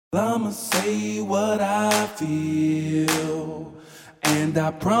I'ma say what I feel, and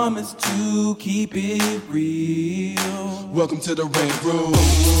I promise to keep it real. Welcome to the Rant Room.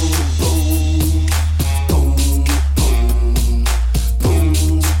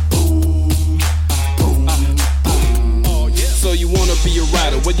 So you wanna be a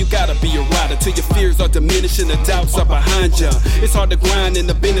rider, well you gotta be a rider till your fears are diminishing, the doubts are behind ya. It's hard to grind and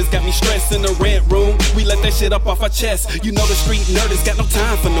the business got me stressed in the Rant Room. We let that shit up off our chest. You know the street nerd has got no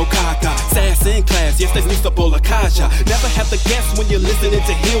time for no caca. Sass in class, yes they used to bull a kaja. Never have to guess when you're listening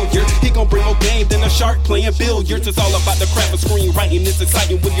to Hilliard. He gon' bring more game than a shark playing billiards. It's all about the craft of screenwriting. It's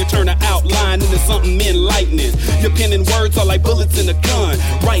exciting when you turn an outline into something enlightening. Your pen and words are like bullets in a gun.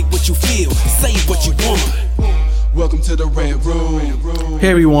 Write what you feel, say what you want. Welcome to the Rant Room. Hey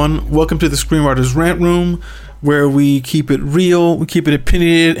everyone, welcome to the Screenwriters Rant Room, where we keep it real, we keep it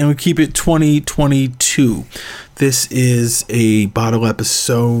opinionated, and we keep it 2022. This is a bottle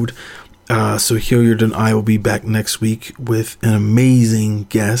episode, so Hilliard and I will be back next week with an amazing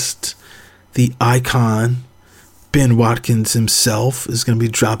guest. The icon, Ben Watkins himself, is going to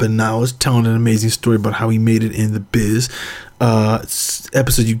be dropping knowledge, telling an amazing story about how he made it in the biz. It's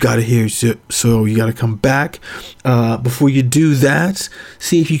episode you gotta hear, so you gotta come back. Before you do that,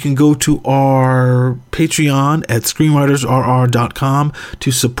 see if you can go to our Patreon at screenwritersrr.com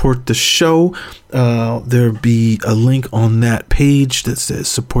to support the show. There'll be a link on that page that says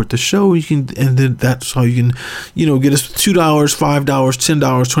support the show. You can, and then that's how you can, get us $2, $5, $10,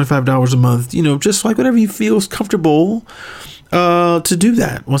 $25 a month. Just like whatever you feel is comfortable to do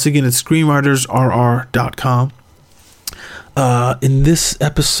that. Once again, it's screenwritersrr.com. In this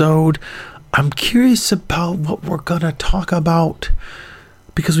episode, I'm curious about what we're gonna talk about,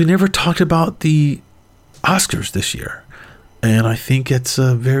 because we never talked about the Oscars this year, and I think it's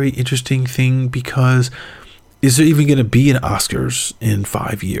a very interesting thing, because is there even gonna be an Oscars in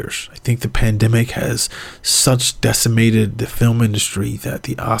 5 years? I think the pandemic has such decimated the film industry that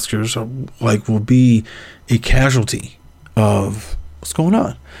the Oscars will be a casualty of what's going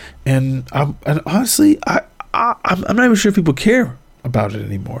on, and honestly, I'm not even sure if people care about it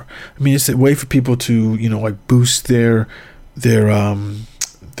anymore. I mean, it's a way for people to, boost their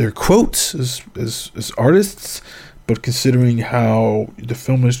quotes as artists. But considering how the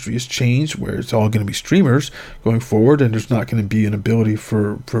film industry has changed, where it's all going to be streamers going forward, and there's not going to be an ability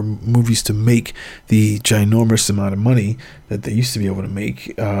for movies to make the ginormous amount of money that they used to be able to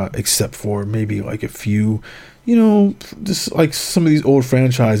make, except for maybe like a few, just like some of these old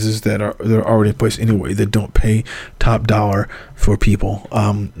franchises that are already in place anyway, that don't pay top dollar for people,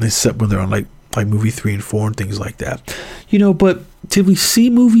 except when they're on like movie 3 and 4 and things like that. But did we see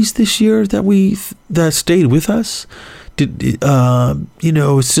movies this year that stayed with us?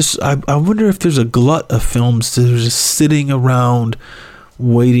 It's just, I wonder if there's a glut of films that are just sitting around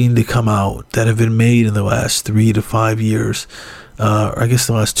waiting to come out that have been made in the last 3 to 5 years, or I guess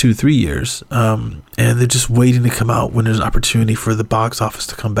the last 2 to 3 years, and they're just waiting to come out when there's an opportunity for the box office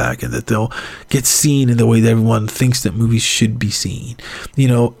to come back, and that they'll get seen in the way that everyone thinks that movies should be seen.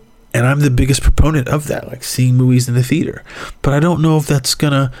 And I'm the biggest proponent of that, like seeing movies in the theater. But I don't know if that's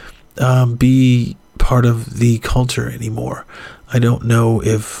going to be part of the culture anymore. I don't know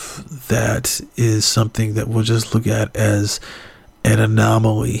if that is something that we'll just look at as an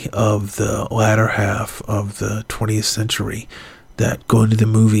anomaly of the latter half of the 20th century, that going to the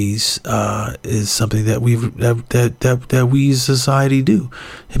movies is something that we as society do.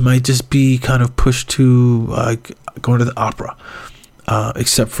 It might just be kind of pushed to like going to the opera.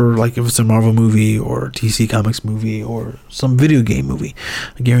 Except for like if it's a Marvel movie or a DC Comics movie or some video game movie.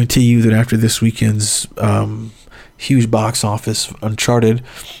 I guarantee you that after this weekend's huge box office Uncharted,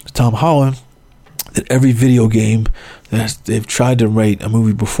 Tom Holland, that every video game that they've tried to write a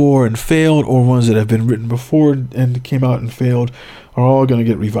movie before and failed, or ones that have been written before and came out and failed, are all going to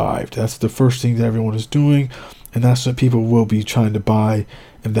get revived. That's the first thing that everyone is doing, and that's what people will be trying to buy,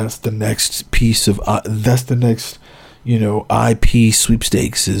 and that's the next piece of that's the next IP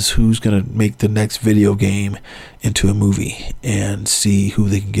sweepstakes, is who's going to make the next video game into a movie, and see who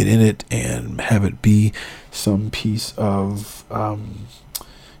they can get in it and have it be some piece of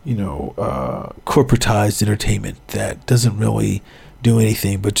corporatized entertainment that doesn't really do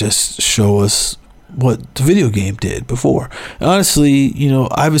anything but just show us what the video game did before. And honestly,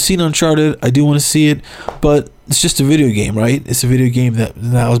 I haven't seen Uncharted. I do want to see it, but it's just a video game, right? It's a video game that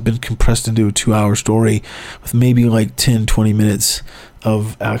now has been compressed into a 2-hour story with maybe like 10-20 minutes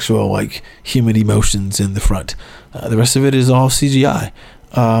of actual like human emotions in the front. The rest of it is all CGI,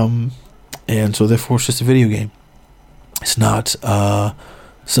 and so therefore it's just a video game. It's not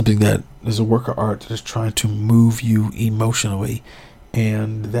something that is a work of art that is trying to move you emotionally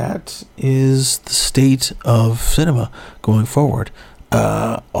And that is the state of cinema going forward.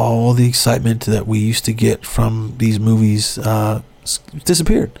 All the excitement that we used to get from these movies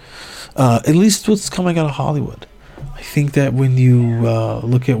disappeared. At least what's coming out of Hollywood. I think that when you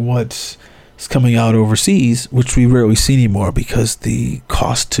look at what's coming out overseas, which we rarely see anymore because the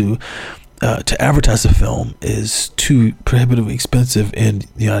cost to advertise a film is too prohibitively expensive in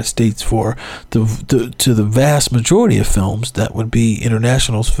the United States for to the vast majority of films that would be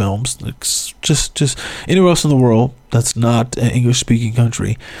international films, just anywhere else in the world that's not an English-speaking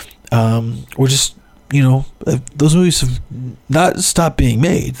country. We're just, those movies have not stopped being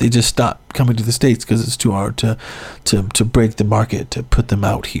made. They just stopped coming to the States because it's too hard to break the market to put them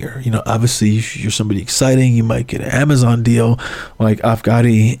out here. Obviously, if you're somebody exciting, you might get an Amazon deal like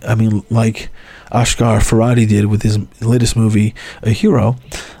Ashghar Farhadi did with his latest movie, A Hero.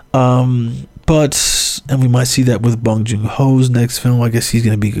 And we might see that with Bong Joon-ho's next film. I guess he's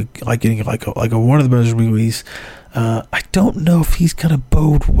going to be getting like a Warner Brothers release. I don't know if he's going to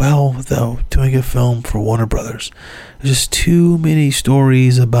bode well, though, doing a film for Warner Brothers. There's just too many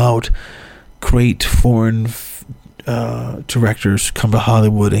stories about great foreign directors come to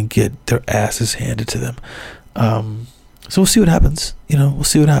Hollywood and get their asses handed to them. So we'll see what happens. We'll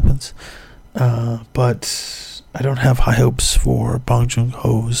see what happens. But I don't have high hopes for Bong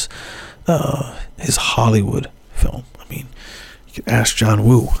Joon-ho's his Hollywood film. I mean, you can ask John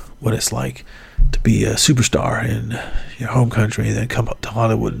Woo what it's like to be a superstar in your home country and then come up to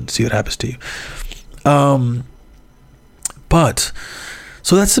Hollywood and see what happens to you. But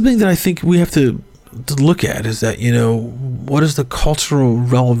so that's something that I think we have to look at, is that, what is the cultural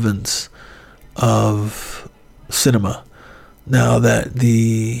relevance of cinema now that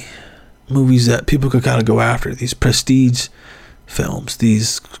the movies that people could kind of go after, these prestige films,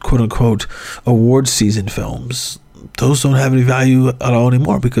 these quote-unquote award season films, those don't have any value at all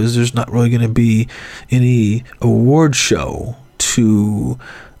anymore because there's not really going to be any award show to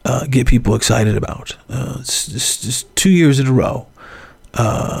get people excited about. It's just 2 years in a row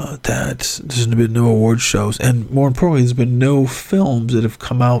that there's been no award shows, and more importantly, there's been no films that have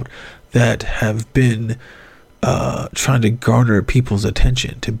come out that have been trying to garner people's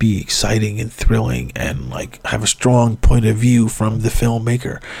attention, to be exciting and thrilling and have a strong point of view from the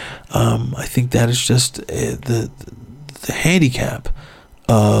filmmaker. I think that is just the handicap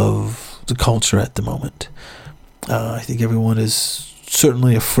of the culture at the moment. I think everyone is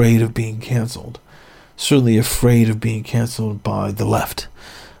certainly afraid of being canceled. Certainly afraid of being canceled by the left.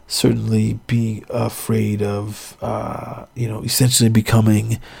 Certainly being afraid of, essentially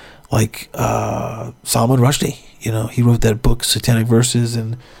becoming like Salman Rushdie. He wrote that book, Satanic Verses,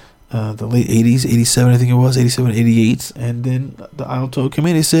 in the late 80s, 87, I think it was, 87, 88. And then the Ayatollah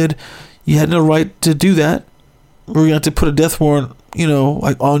Khomeini said, you had no right to do that. We're going to have to put a death warrant,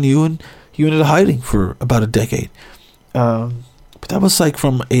 on you. And he went into hiding for about a decade. But that was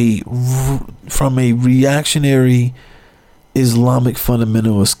from a reactionary Islamic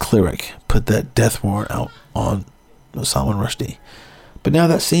fundamentalist cleric put that death warrant out on Salman Rushdie. But now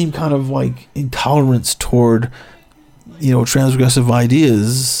that same kind of intolerance toward, transgressive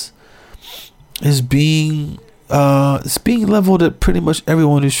ideas is being leveled at pretty much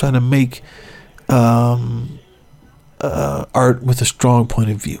everyone who's trying to make art with a strong point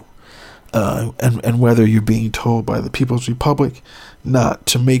of view. And whether you're being told by the People's Republic not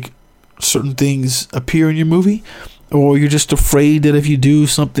to make certain things appear in your movie, or you're just afraid that if you do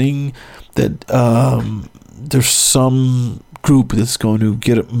something that there's some group that's going to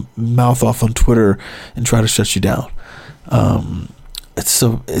get a mouth off on Twitter and try to shut you down. It's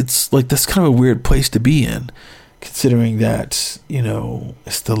that's kind of a weird place to be in, considering that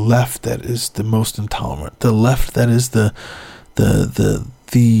it's the left that is the most intolerant. The left that is the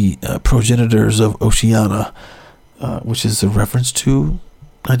progenitors of Oceania, which is a reference to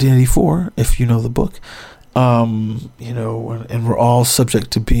 1984, if you know the book. And we're all subject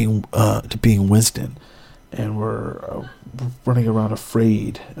to being Winston, and we're running around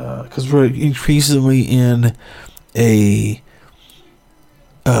afraid because we're increasingly in a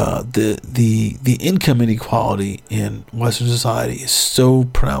the income inequality in Western society is so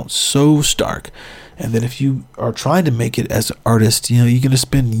pronounced, so stark. And then if you are trying to make it as an artist, you're going to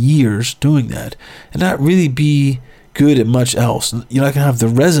spend years doing that and not really be good at much else. You're not going to have the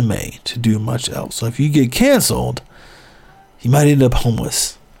resume to do much else. So if you get canceled, you might end up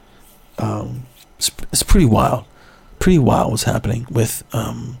homeless. It's pretty wild. Pretty wild what's happening with,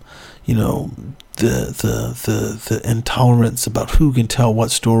 the intolerance about who can tell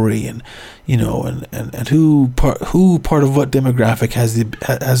what story, and who part of what demographic has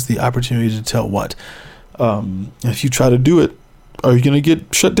the opportunity to tell what. If you try to do it, are you going to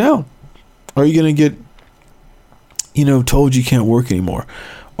get shut down? Are you going to get, told you can't work anymore?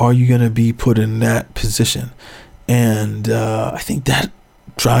 Are you going to be put in that position? And I think that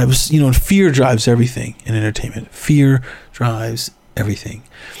drives, fear drives everything in entertainment. Fear drives everything.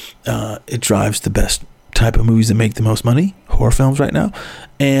 It drives the best type of movies that make the most money, horror films right now,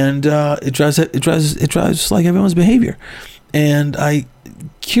 and it drives like everyone's behavior. And I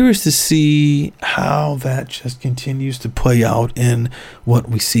curious to see how that just continues to play out in what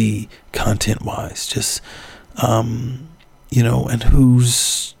we see content wise. Just and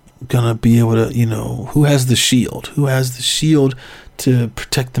who's gonna be able to, who has the shield to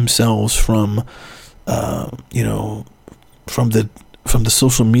protect themselves from from the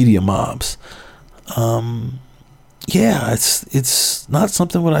social media mobs. It's not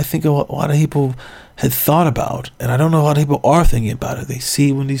something what I think a lot of people had thought about, and I don't know a lot of people are thinking about it. They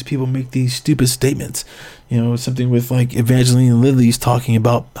see when these people make these stupid statements, something with like Evangeline Lilly's talking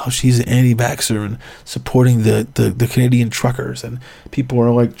about how she's an anti-vaxxer and supporting the Canadian truckers, and people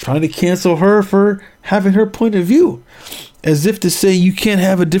are like trying to cancel her for having her point of view, as if to say you can't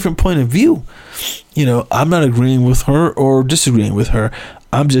have a different point of view. I'm not agreeing with her or disagreeing with her.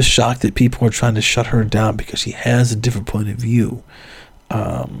 I'm just shocked that people are trying to shut her down because she has a different point of view.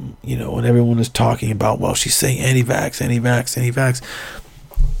 And everyone is talking about, well, she's saying anti-vax.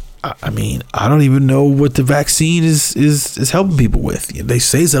 I mean, I don't even know what the vaccine is helping people with. They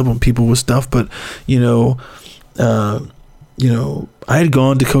say it's helping people with stuff, but I had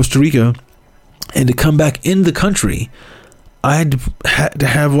gone to Costa Rica, and to come back in the country, I had to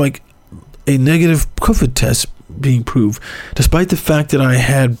have like a negative COVID test being proved, despite the fact that I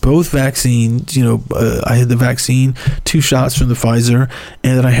had both vaccines. I had the vaccine, 2 shots from the Pfizer,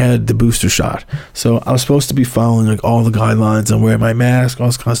 and then I had the booster shot. So I was supposed to be following like all the guidelines on wearing my mask, all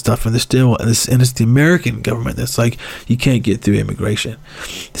this kind of stuff, and it's the American government that's like, you can't get through immigration.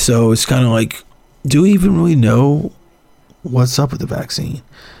 So it's kind of like, do we even really know what's up with the vaccine?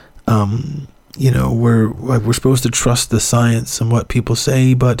 We're supposed to trust the science and what people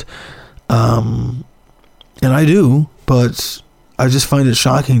say, but and I do, but I just find it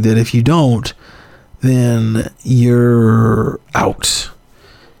shocking that if you don't, then you're out.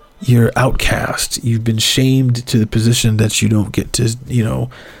 You're outcast. You've been shamed to the position that you don't get to,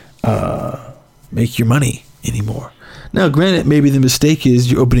 make your money anymore. Now, granted, maybe the mistake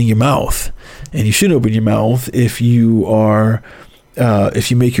is you're opening your mouth, and you should open your mouth if you are, if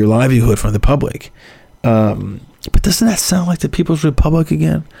you make your livelihood from the public. But doesn't that sound like the People's Republic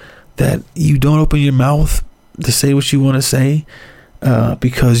again? That you don't open your mouth to say what you want to say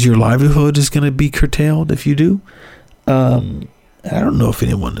because your livelihood is going to be curtailed if you do. I don't know if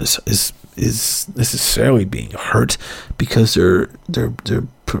anyone is necessarily being hurt because they're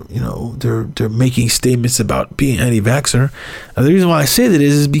making statements about being anti-vaxxer. The reason why I say that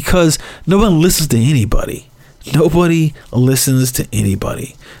is because no one listens to anybody. Nobody listens to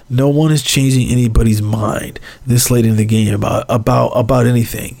anybody. No one is changing anybody's mind this late in the game about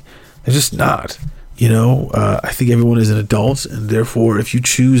anything. It's just not. I think everyone is an adult, and therefore, if you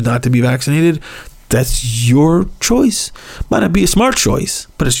choose not to be vaccinated, that's your choice. Might not be a smart choice,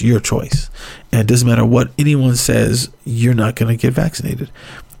 but it's your choice. And it doesn't matter what anyone says, you're not going to get vaccinated.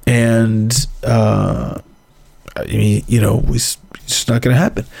 And, it's just not going to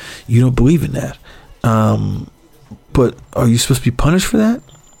happen. You don't believe in that. But are you supposed to be punished for that?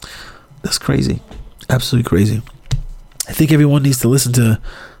 That's crazy. Absolutely crazy. I think everyone needs to listen to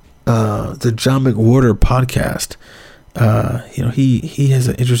the John McWhorter podcast. He has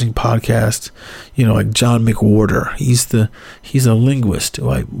an interesting podcast, like John McWhorter. He's a linguist who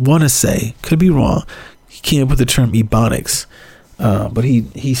I want to say, could be wrong, he came up with the term ebonics, but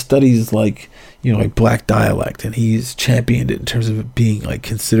he studies like black dialect, and he's championed it in terms of it being like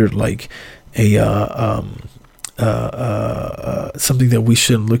considered like a something that we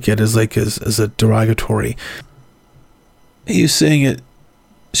shouldn't look at as a derogatory. He's saying it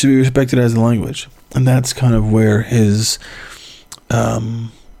should be respected as a language, and that's kind of where his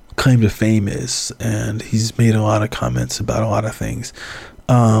claim to fame is. And he's made a lot of comments about a lot of things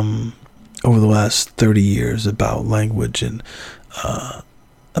over the last 30 years about language, and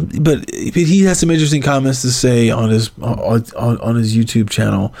but he has some interesting comments to say on his YouTube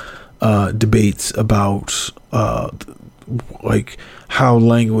channel, debates about like how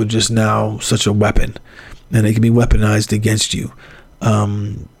language is now such a weapon, and it can be weaponized against you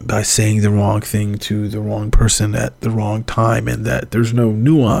by saying the wrong thing to the wrong person at the wrong time, and that there's no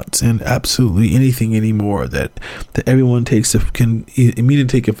nuance in absolutely anything anymore, that everyone can immediately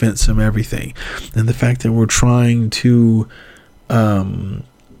take offense from everything. And the fact that we're trying to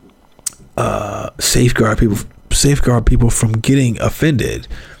safeguard safeguard people from getting offended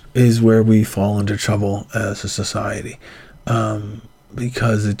is where we fall into trouble as a society,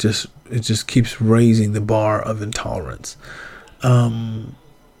 because it just keeps raising the bar of intolerance.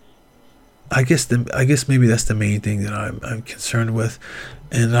 I guess maybe that's the main thing that I'm concerned with,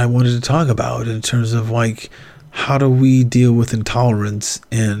 and I wanted to talk about in terms of like, how do we deal with intolerance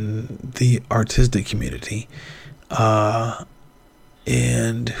in the artistic community,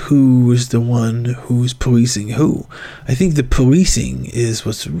 and who is the one who's policing who? I think the policing is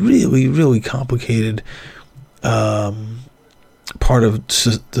what's really, really complicated part of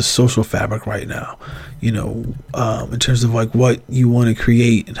the social fabric right now, in terms of like what you want to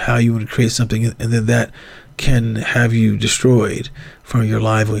create and how you want to create something, and then that can have you destroyed from your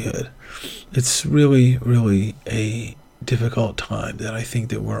livelihood. It's really, really a difficult time that I think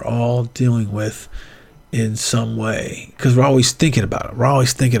that we're all dealing with in some way, because we're always thinking about it.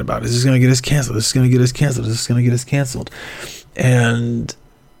 Is this going to get us canceled? Is this going to get us canceled? Is this going to get us canceled? And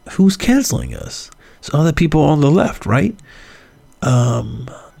who's canceling us? It's other people on the left, right?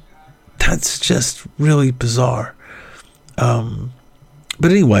 That's just really bizarre. But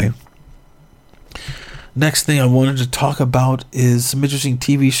anyway, next thing I wanted to talk about is some interesting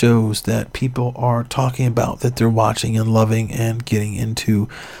TV shows that people are talking about that they're watching and loving and getting into.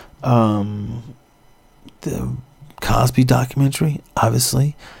 The Cosby documentary,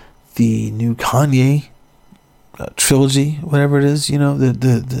 obviously, the new Kanye trilogy, whatever it is,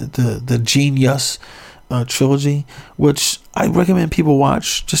 the Genius trilogy, which I recommend people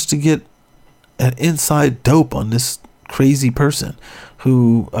watch just to get an inside dope on this crazy person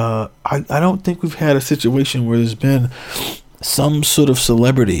who I don't think we've had a situation where there's been some sort of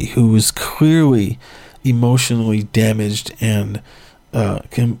celebrity who is clearly emotionally damaged and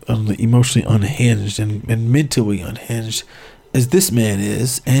emotionally unhinged and mentally unhinged as this man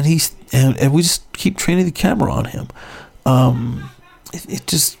is, and we just keep training the camera on him. It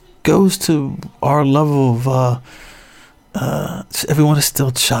just goes to our level of everyone is still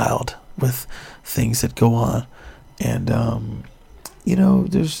a child with things that go on, and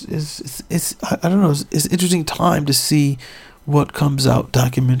it's I don't know, it's an interesting time to see what comes out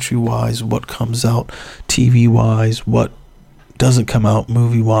documentary wise, what comes out TV wise, what doesn't come out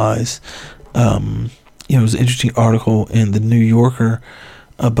movie wise. It was an interesting article in the New Yorker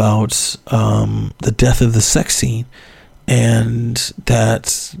about the death of the sex scene, and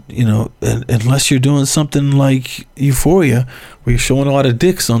that unless you're doing something like Euphoria where you're showing a lot of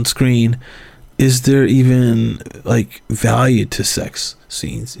dicks on screen, is there even like value to sex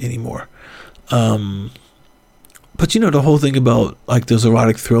scenes anymore? But the whole thing about like those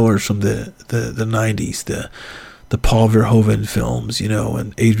erotic thrillers from the 90s, the Paul Verhoeven films,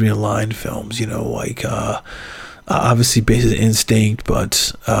 and Adrian Lyne films, like obviously Basic Instinct,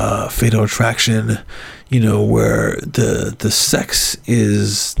 but Fatal Attraction, where the sex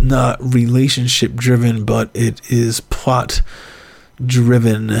is not relationship driven, but it is plot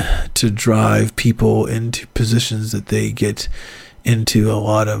driven to drive people into positions that they get into a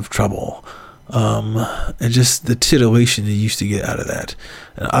lot of trouble. And just the titillation you used to get out of that.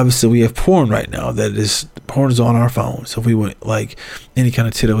 And obviously we have porn right now porn is on our phone. So if we want like any kind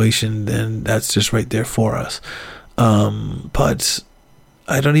of titillation, then that's just right there for us. But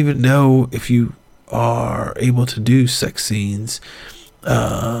I don't even know if you are able to do sex scenes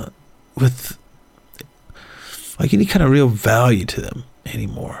with like any kind of real value to them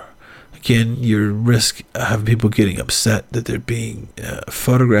anymore. Again, you risk having people getting upset that they're being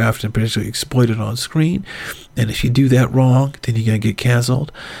photographed and potentially exploited on screen. And if you do that wrong, then you're going to get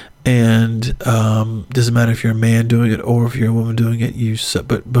canceled. And doesn't matter if you're a man doing it or if you're a woman doing it.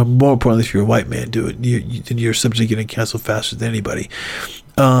 But more importantly, if you're a white man doing it, then you're subject to getting canceled faster than anybody.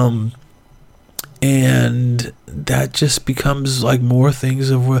 And that just becomes like more things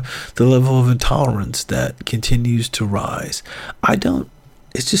of the level of intolerance that continues to rise.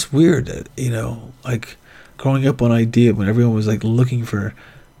 It's just weird that, like growing up on idea when everyone was like looking for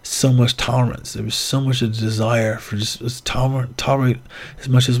so much tolerance. There was so much a desire for just tolerate as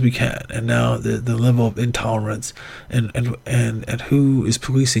much as we can. And now the level of intolerance and who is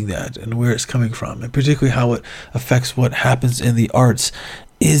policing that and where it's coming from, and particularly how it affects what happens in the arts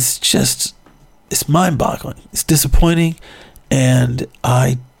is just, it's mind-boggling. It's disappointing, and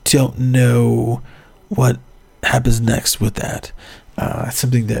I don't know what happens next with that. It's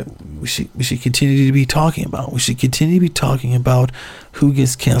something that we should continue to be talking about. We should continue to be talking about who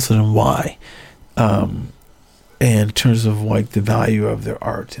gets canceled and why, and in terms of like the value of their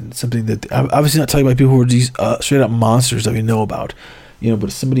art, and something that I'm obviously not talking about people who are these straight up monsters that we know about. But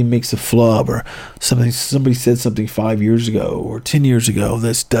if somebody makes a flub or somebody said something 5 years ago or 10 years ago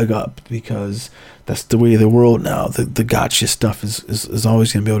that's dug up because That's the way of the world now. The gotcha stuff is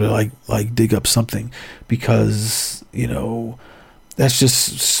always going to be able to like dig up something, because, you know, that's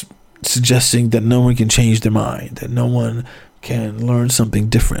just suggesting that no one can change their mind, that no one can learn something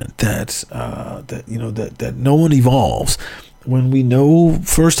different, that no one evolves, when we know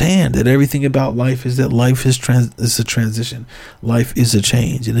firsthand that everything about life is that life is a transition, life is a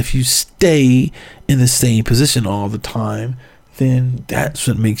change. And if you stay in the same position all the time, then that's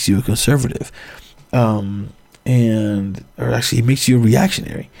what makes you a conservative, or actually it makes you a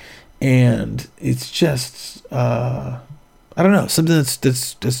reactionary. And it's just I don't know, something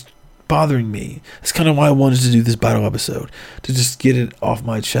that's bothering me. That's kind of why I wanted to do this battle episode, to just get it off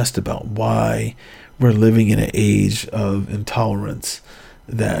my chest about why we're living in an age of intolerance,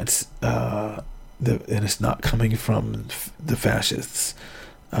 and it's not coming from the fascists.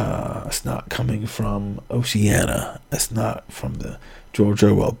 It's not coming from Oceania. It's not from the George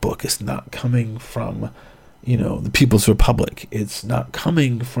Orwell book. It's not coming from, you know, the People's Republic. It's not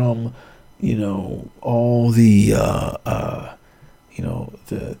coming from, you know, all the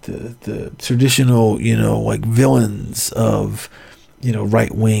the traditional, you know, like villains of, you know,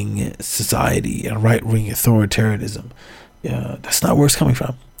 right-wing society and right-wing authoritarianism. That's not where it's coming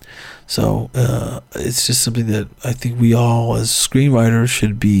from. So it's just something that I think we all as screenwriters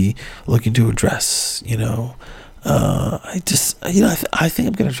should be looking to address. You know, I think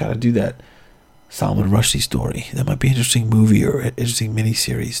I'm going to try to do that Salman Rushdie story. That might be an interesting movie or an interesting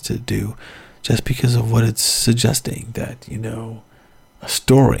miniseries to do, just because of what it's suggesting, that, you know, a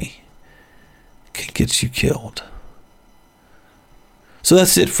story can get you killed. So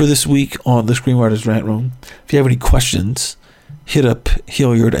that's it for this week on the Screenwriters Rant Room. If you have any questions, hit up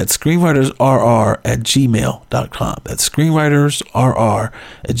Hilliard at screenwritersrr@gmail.com. That's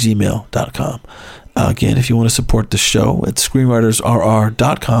screenwritersrr@gmail.com. Again, if you want to support the show, at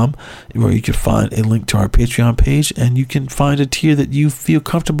screenwritersrr.com, where you can find a link to our Patreon page, and you can find a tier that you feel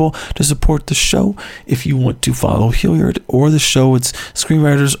comfortable to support the show. If you want to follow Hilliard or the show, it's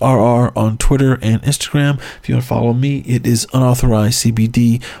screenwritersrr on Twitter and Instagram. If you want to follow me, it is unauthorized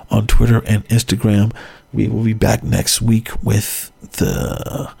CBD on Twitter and Instagram. We will be back next week with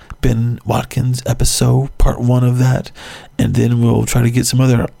the Ben Watkins episode, part 1 of that. And then we'll try to get some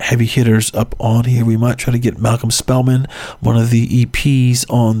other heavy hitters up on here. We might try to get Malcolm Spellman, one of the EPs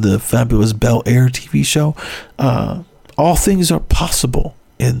on the Fabulous Bel Air TV show. All things are possible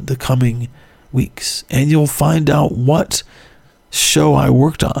in the coming weeks. And you'll find out what show I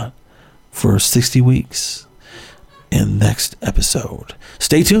worked on for 60 weeks in the next episode.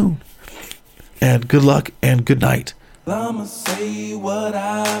 Stay tuned. And good luck and good night. I'ma say what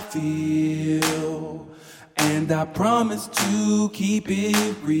I feel, and I promise to keep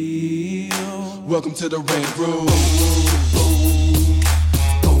it real. Welcome to the Rant Room.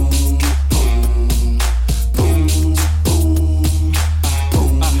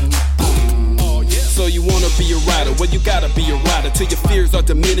 So you wanna be a rider, well you gotta be a rider, till your fears are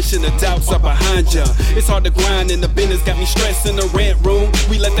diminishing, the doubts are behind ya. It's hard to grind and the business got me stressed. In the Rant Room,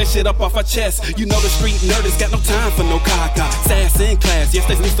 we let that shit up off our chest. You know the street nerd has got no time for no caca. Sass in class, yes,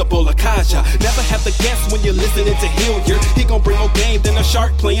 that's Mr. Bolakaja. Never have to guess when you're listening to Hilliard. He gon' bring more game than a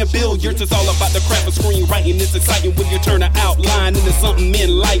shark playing billiards. It's all about the craft of screenwriting. It's exciting when you turn an outline into something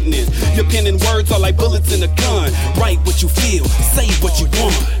enlightening. Your pen and words are like bullets in a gun. Write what you feel, say what you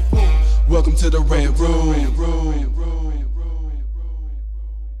want. Welcome to the Rant Room.